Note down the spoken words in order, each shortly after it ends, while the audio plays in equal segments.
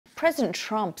President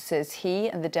Trump says he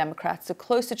and the Democrats are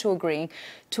closer to agreeing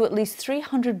to at least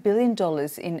 $300 billion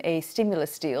in a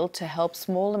stimulus deal to help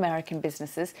small American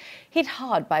businesses hit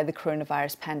hard by the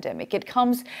coronavirus pandemic. It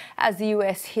comes as the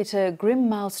US hit a grim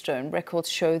milestone. Records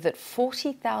show that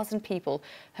 40,000 people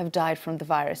have died from the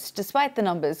virus. Despite the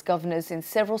numbers, governors in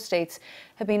several states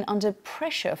have been under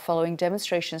pressure following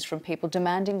demonstrations from people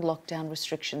demanding lockdown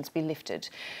restrictions be lifted.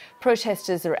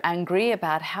 Protesters are angry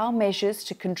about how measures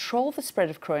to control the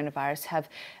spread of coronavirus have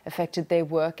affected their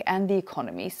work and the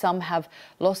economy. Some have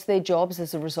lost their jobs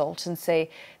as a result and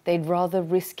say they'd rather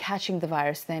risk catching the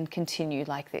virus than continue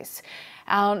like this.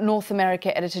 Our North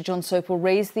America editor John Sopel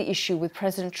raised the issue with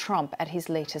President Trump at his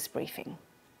latest briefing.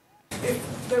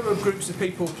 If there were groups of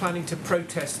people planning to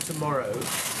protest tomorrow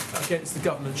against the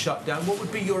government shutdown, what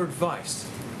would be your advice?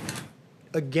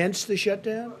 Against the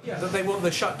shutdown? Yeah, that they want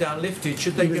the shutdown lifted.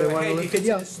 Should they go ahead if it's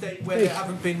in a state where there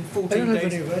haven't been 14 days? I don't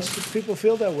have any arrests. People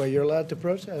feel that way. You're allowed to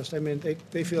protest. I mean,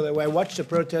 they feel that way. I watched the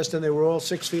protest and they were all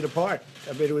 6 feet apart.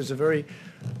 I mean, it was a very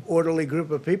orderly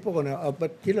group of people.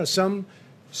 But, you know, some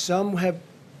have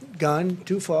gone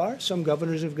too far. Some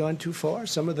governors have gone too far.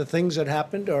 Some of the things that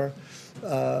happened are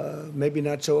maybe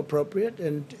not so appropriate.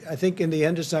 And I think in the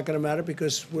end it's not going to matter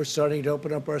because we're starting to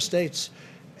open up our states.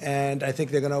 And I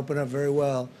think they're going to open up very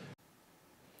well.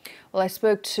 Well, I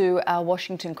spoke to our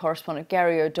Washington correspondent,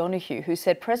 Gary O'Donoghue, who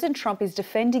said President Trump is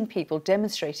defending people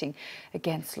demonstrating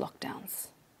against lockdowns.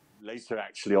 Later,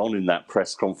 actually, on in that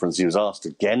press conference, he was asked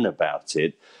again about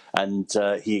it, and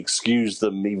he excused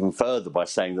them even further by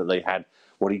saying that they had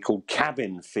what he called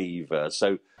cabin fever.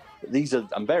 So these are,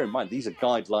 and bear in mind, these are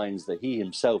guidelines that he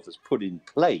himself has put in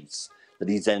place, that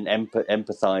he's then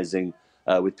empathizing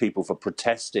with people for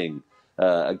protesting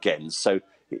against. So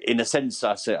in a sense,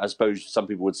 I suppose some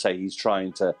people would say he's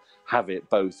trying to have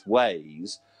it both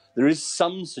ways. There is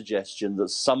some suggestion that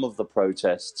some of the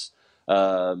protests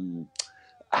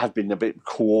have been a bit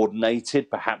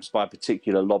coordinated, perhaps by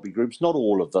particular lobby groups, not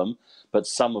all of them, but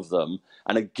some of them.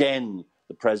 And again,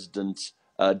 the president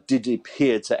did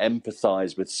appear to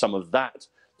empathize with some of that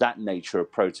nature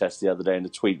of protest the other day in a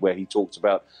tweet where he talked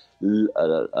about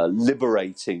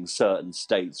liberating certain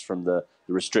states from the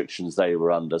restrictions they were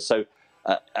under. So,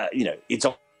 you know, it's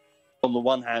on the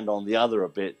one hand, on the other a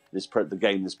bit, the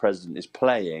game this president is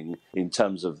playing in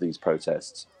terms of these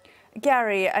protests.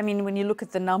 Gary, I mean, when you look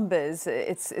at the numbers,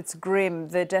 it's grim.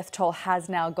 The death toll has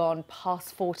now gone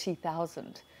past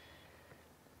 40,000.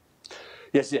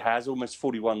 Yes, it has, almost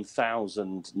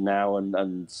 41,000 now, and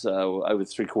over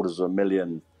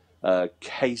 750,000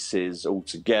 cases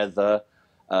altogether.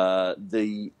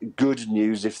 The good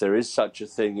news, if there is such a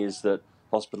thing, is that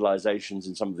hospitalizations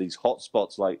in some of these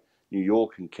hotspots like New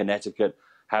York and Connecticut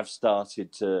have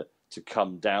started to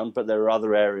come down, but there are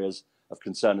other areas of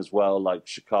concern as well, like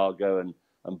Chicago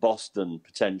and Boston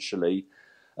potentially.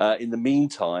 In the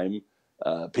meantime,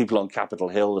 people on Capitol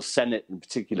Hill, the Senate in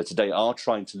particular today, are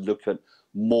trying to look at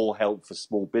more help for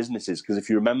small businesses. Because if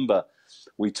you remember,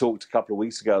 we talked a couple of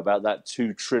weeks ago about that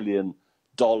 $2 trillion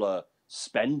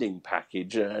spending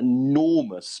package, an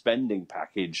enormous spending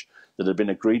package that had been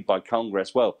agreed by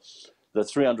Congress. Well, the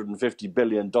 $350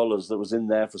 billion that was in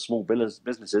there for small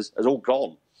businesses has all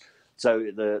gone. So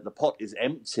the pot is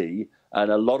empty,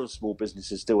 and a lot of small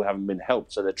businesses still haven't been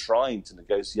helped. So they're trying to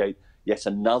negotiate yet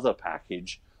another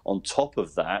package on top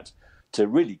of that to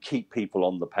really keep people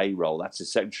on the payroll. That's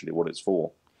essentially what it's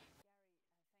for.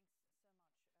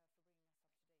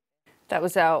 That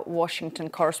was our Washington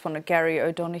correspondent, Gary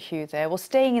O'Donoghue there. Well,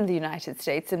 staying in the United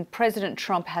States, and President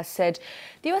Trump has said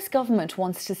the US government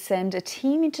wants to send a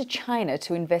team into China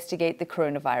to investigate the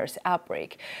coronavirus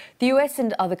outbreak. The US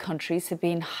and other countries have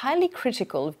been highly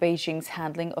critical of Beijing's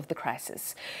handling of the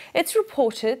crisis. It's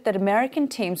reported that American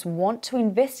teams want to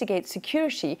investigate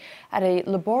security at a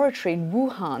laboratory in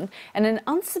Wuhan, and an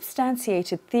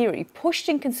unsubstantiated theory pushed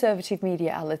in conservative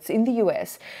media outlets in the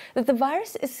US that the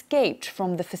virus escaped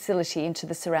from the facility into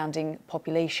the surrounding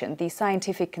population. The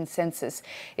scientific consensus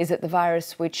is that the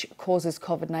virus, which causes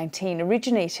COVID-19,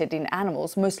 originated in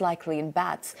animals, most likely in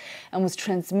bats, and was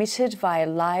transmitted via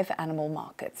live animal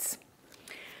markets.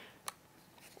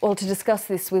 Well, to discuss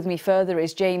this with me further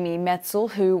is Jamie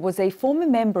Metzl, who was a former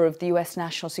member of the US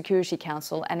National Security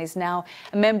Council and is now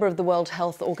a member of the World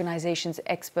Health Organization's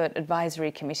Expert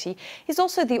Advisory Committee. He's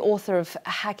also the author of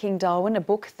Hacking Darwin, a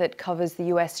book that covers the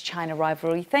US-China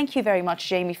rivalry. Thank you very much,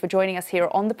 Jamie, for joining us here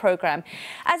on the programme.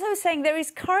 As I was saying, there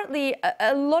is currently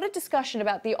a lot of discussion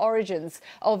about the origins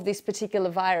of this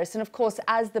particular virus. And of course,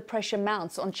 as the pressure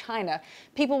mounts on China,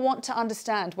 people want to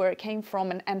understand where it came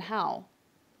from and how.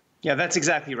 Yeah, that's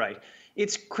exactly right.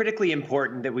 it's critically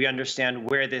important that we understand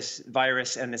where this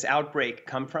virus and this outbreak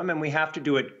come from, and we have to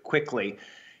do it quickly.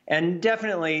 And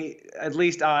definitely, at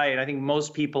least I, and I think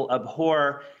most people,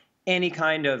 abhor any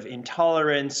kind of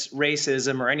intolerance,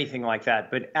 racism, or anything like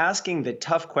that. But asking the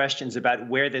tough questions about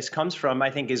where this comes from, I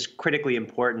think, is critically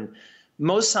important.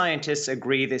 Most scientists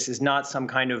agree this is not some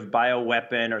kind of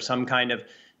bioweapon or some kind of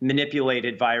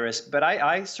manipulated virus. But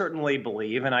I certainly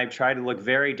believe, and I try to look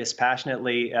very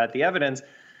dispassionately at the evidence,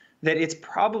 that it's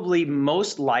probably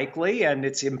most likely, and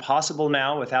it's impossible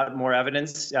now without more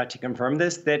evidence to confirm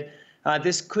this, that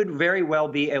this could very well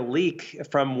be a leak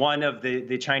from one of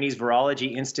the Chinese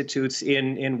virology institutes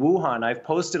in Wuhan. I've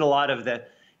posted a lot of the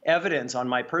evidence on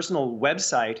my personal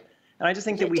website, and I just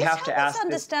think that we have to ask. Just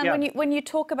understand when you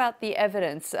talk about the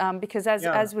evidence, because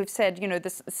as we've said,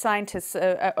 the scientists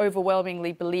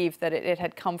overwhelmingly believe that it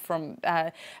had come from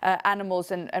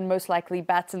animals and most likely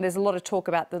bats, and there's a lot of talk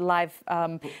about the live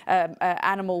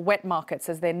animal wet markets,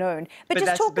 as they're known. But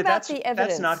just talk about the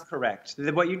evidence. That's not correct.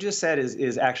 What you just said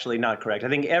is actually not correct. I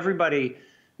think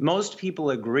most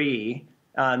people agree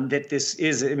that this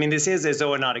is a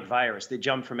zoonotic virus that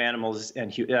jumped from animals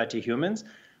and to humans.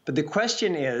 But the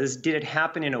question is, did it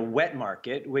happen in a wet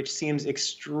market, which seems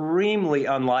extremely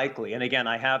unlikely? And again,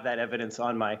 I have that evidence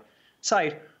on my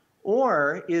site.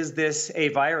 Or is this a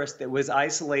virus that was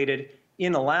isolated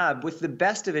in a lab with the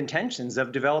best of intentions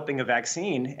of developing a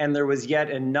vaccine, and there was yet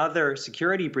another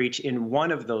security breach in one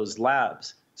of those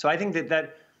labs? So I think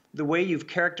that the way you've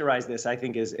characterized this, I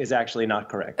think, is actually not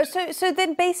correct. So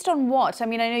then based on what? I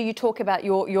mean, I know you talk about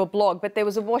your blog, but there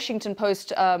was a Washington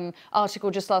Post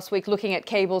article just last week looking at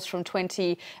cables from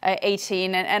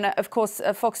 2018. And of course,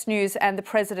 Fox News and the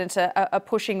president are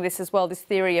pushing this as well, this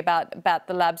theory about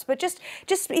the labs. But just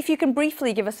if you can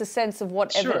briefly give us a sense of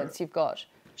what evidence you've got.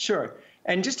 Sure.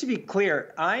 And just to be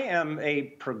clear, I am a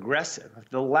progressive.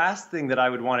 The last thing that I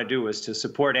would want to do is to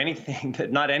support anything,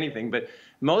 not anything, but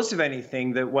most of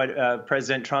anything that what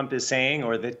President Trump is saying,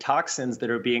 or the toxins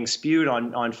that are being spewed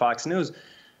on Fox News.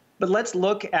 But let's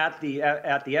look at the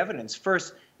evidence.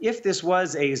 First, if this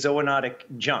was a zoonotic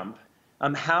jump,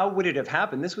 how would it have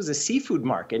happened? This was a seafood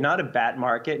market, not a bat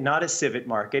market, not a civet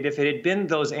market. If it had been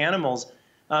those animals,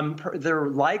 there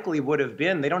likely would have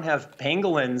been. They don't have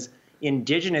pangolins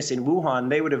indigenous in Wuhan.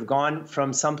 They would have gone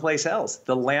from someplace else.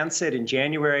 The Lancet in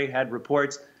January had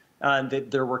reports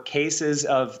that there were cases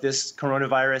of this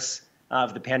coronavirus,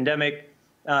 of the pandemic,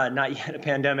 not yet a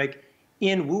pandemic,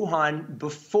 in Wuhan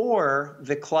before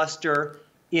the cluster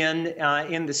in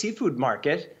the seafood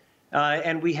market.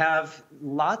 And we have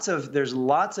there's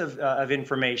lots of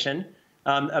information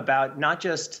about not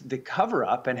just the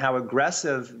cover-up and how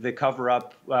aggressive the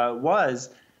cover-up was,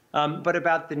 but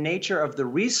about the nature of the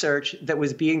research that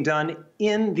was being done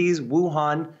in these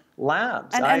Wuhan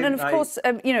labs. And of course,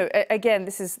 again,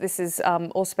 this is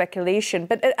all speculation.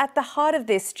 But at the heart of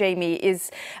this, Jamie,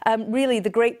 is really the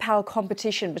great power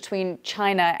competition between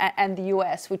China and the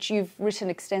US, which you've written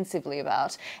extensively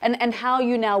about, and how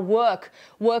you now work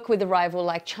with a rival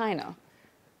like China.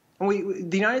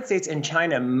 The United States and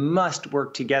China must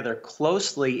work together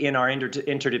closely in our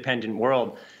interdependent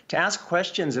world. To ask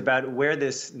questions about where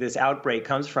this outbreak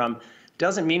comes from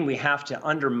doesn't mean we have to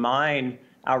undermine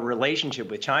our relationship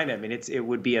with China. I mean, it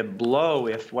would be a blow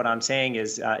if what I'm saying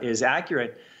is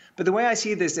accurate. But the way I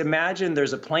see this, imagine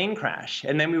there's a plane crash,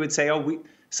 and then we would say,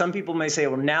 some people may say,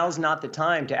 well, now's not the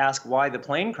time to ask why the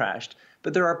plane crashed.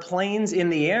 But there are planes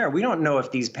in the air. We don't know if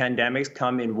these pandemics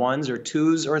come in ones or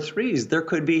twos or threes. There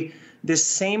could be this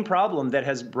same problem that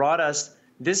has brought us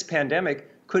this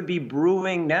pandemic could be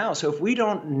brewing now. So if we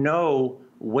don't know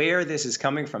where this is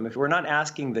coming from, if we're not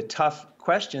asking the tough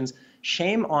questions,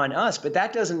 shame on us. But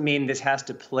that doesn't mean this has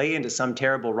to play into some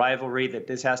terrible rivalry, that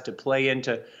this has to play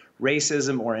into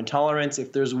racism or intolerance.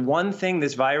 If there's one thing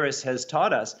this virus has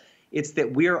taught us, it's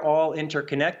that we're all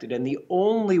interconnected. And the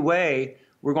only way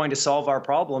we're going to solve our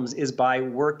problems is by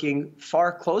working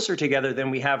far closer together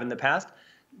than we have in the past.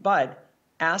 But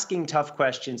asking tough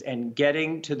questions and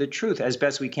getting to the truth as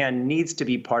best we can needs to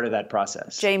be part of that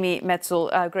process. Jamie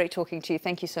Metzl, great talking to you.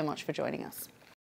 Thank you so much for joining us.